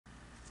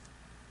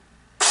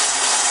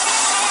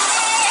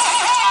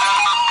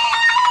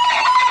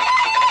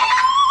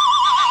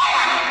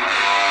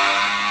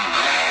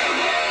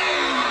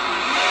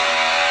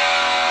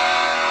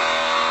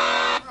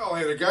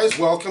guys,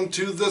 welcome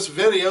to this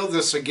video.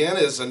 This again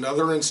is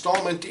another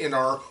installment in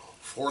our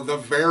For the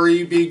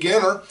Very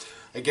Beginner.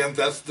 Again,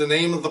 that's the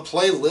name of the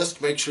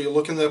playlist. Make sure you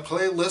look in the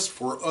playlist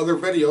for other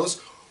videos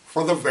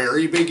for the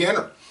very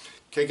beginner.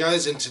 Okay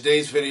guys, in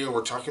today's video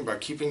we're talking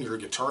about keeping your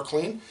guitar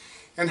clean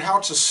and how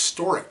to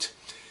store it.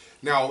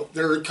 Now,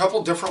 there are a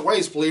couple different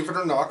ways, believe it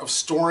or not, of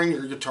storing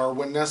your guitar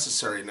when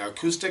necessary. Now,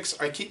 acoustics,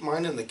 I keep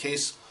mine in the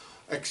case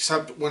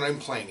except when I'm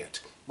playing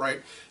it,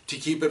 right? To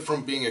keep it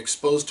from being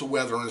exposed to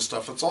weather and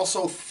stuff. It's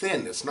also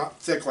thin. It's not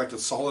thick like a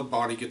solid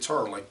body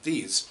guitar like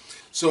these.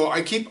 So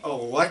I keep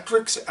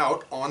electrics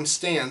out on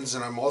stands,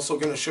 and I'm also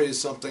going to show you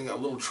something, a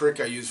little trick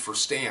I use for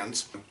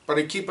stands. But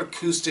I keep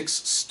acoustics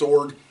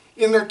stored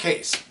in their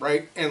case,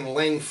 right? And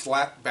laying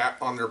flat back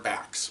on their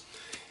backs.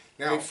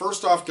 Now,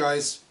 first off,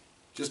 guys,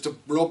 just a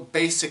real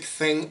basic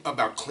thing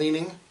about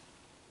cleaning.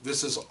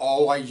 This is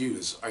all I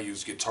use. I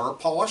use guitar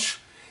polish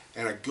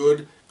and a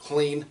good,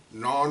 clean,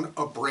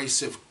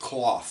 non-abrasive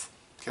cloth.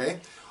 Okay?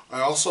 I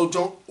also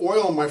don't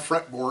oil my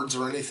fretboards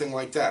or anything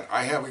like that.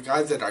 I have a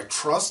guy that I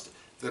trust,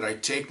 that I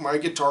take my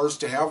guitars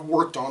to have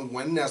worked on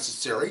when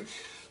necessary.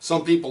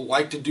 Some people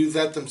like to do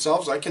that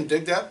themselves. I can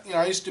dig that. You know,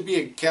 I used to be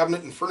a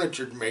cabinet and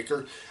furniture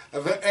maker.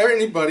 If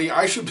anybody,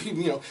 I should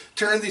be,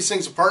 tearing these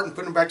things apart and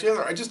putting them back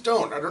together. I just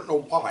don't. I don't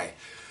know why.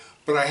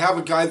 But I have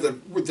a guy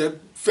that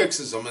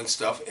fixes them and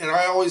stuff, and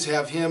I always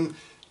have him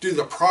do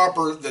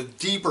the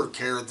deeper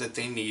care that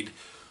they need.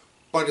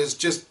 But it's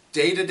just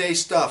day-to-day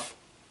stuff.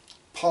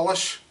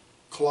 Polish,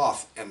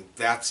 cloth, and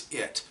that's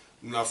it.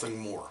 Nothing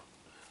more.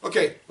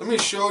 Okay, let me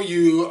show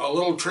you a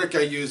little trick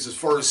I use as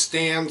far as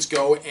stands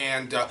go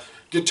and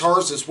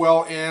guitars as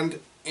well, and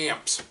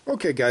amps.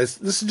 Okay guys,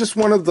 this is just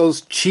one of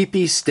those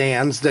cheapy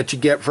stands that you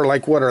get for,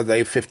 like, what are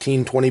they,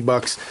 15, 20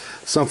 bucks,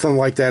 something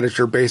like that at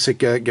your basic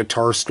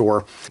guitar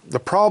store. The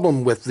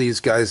problem with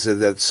these guys is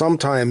that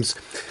sometimes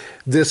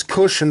this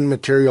cushion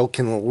material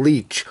can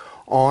leach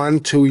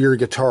onto your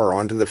guitar,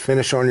 onto the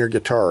finish on your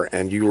guitar,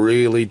 and you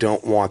really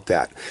don't want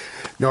that.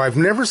 Now, I've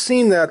never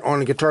seen that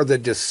on a guitar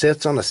that just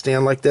sits on a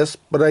stand like this,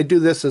 but I do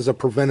this as a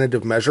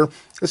preventative measure.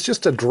 It's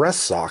just a dress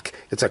sock.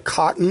 It's a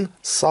cotton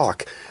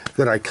sock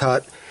that I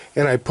cut,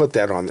 and I put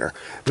that on there.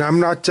 Now, I'm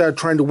not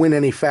trying to win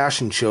any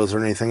fashion shows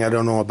or anything. I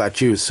don't know about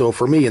you. So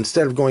for me,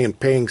 instead of going and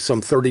paying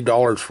some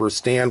 $30 for a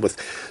stand with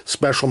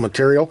special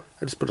material,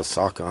 I just put a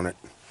sock on it.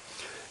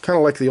 Kind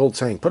of like the old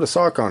saying, put a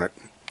sock on it.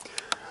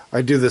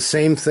 I do the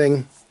same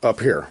thing up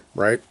here,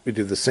 right? We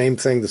do the same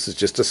thing. This is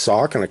just a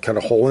sock, and I cut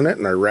a hole in it,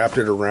 and I wrapped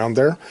it around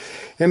there,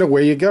 and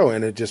away you go,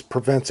 and it just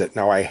prevents it.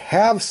 Now, I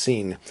have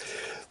seen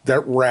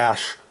that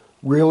rash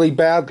really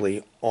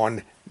badly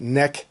on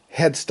neck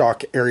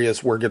headstock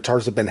areas where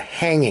guitars have been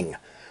hanging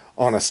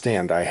on a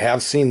stand. I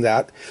have seen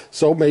that.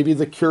 So maybe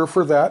the cure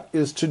for that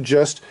is to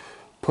just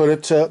put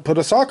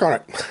a sock on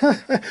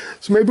it.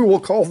 So maybe we'll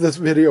call this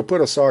video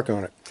 "Put a Sock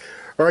on It."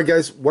 All right,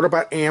 guys, what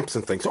about amps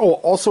and things? Oh,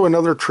 also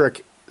another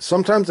trick.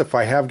 Sometimes if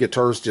I have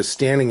guitars just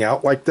standing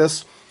out like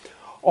this,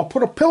 I'll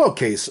put a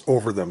pillowcase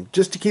over them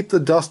just to keep the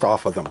dust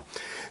off of them.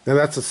 Now,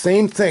 that's the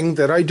same thing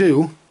that I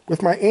do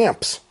with my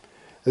amps.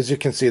 As you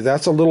can see,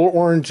 that's a little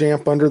orange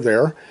amp under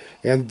there,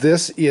 and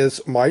this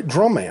is my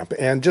drum amp.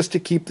 And just to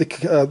keep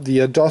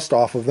the dust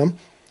off of them,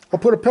 I'll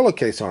put a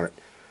pillowcase on it.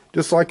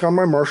 Just like on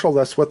my Marshall,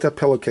 that's what that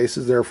pillowcase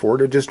is there for,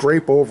 to just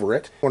drape over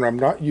it when I'm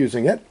not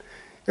using it,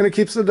 and it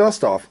keeps the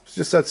dust off. It's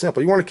just that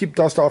simple. You want to keep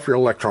dust off your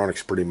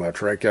electronics pretty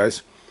much, right,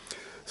 guys?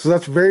 So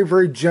that's very,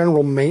 very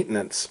general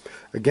maintenance.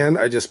 Again,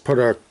 I just put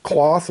a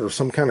cloth or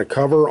some kind of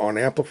cover on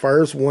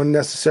amplifiers when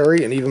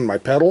necessary, and even my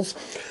pedals.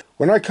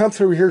 When I come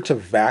through here to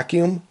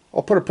vacuum,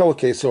 I'll put a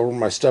pillowcase over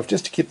my stuff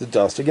just to keep the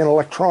dust. Again,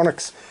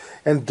 electronics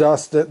and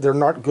dust, they're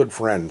not good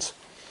friends.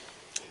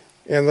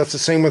 And that's the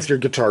same with your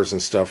guitars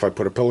and stuff. I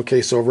put a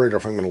pillowcase over it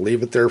if I'm going to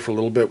leave it there for a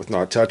little bit with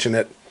not touching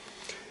it.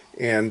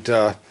 And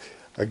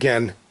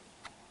again,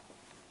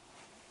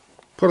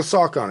 put a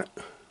sock on it.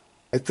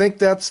 I think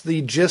that's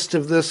the gist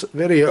of this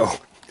video.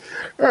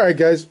 Alright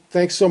guys,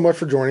 thanks so much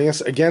for joining us.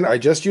 Again, I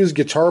just use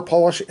guitar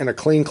polish and a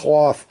clean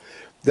cloth.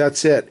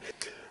 That's it.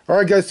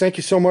 Alright guys, thank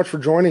you so much for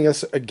joining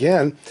us.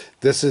 Again,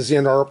 this is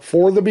in our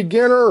For the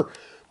Beginner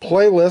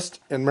playlist.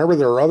 And remember,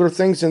 there are other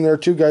things in there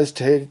too, guys.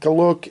 Take a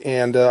look,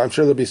 and I'm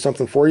sure there'll be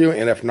something for you.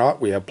 And if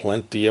not, we have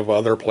plenty of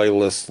other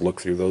playlists.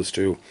 Look through those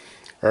too.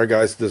 Alright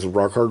guys, this is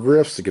Rock Hard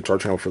Riffs, the guitar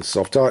channel for the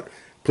self-taught.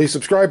 Please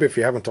subscribe if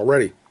you haven't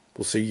already.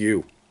 We'll see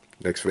you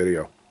next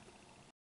video.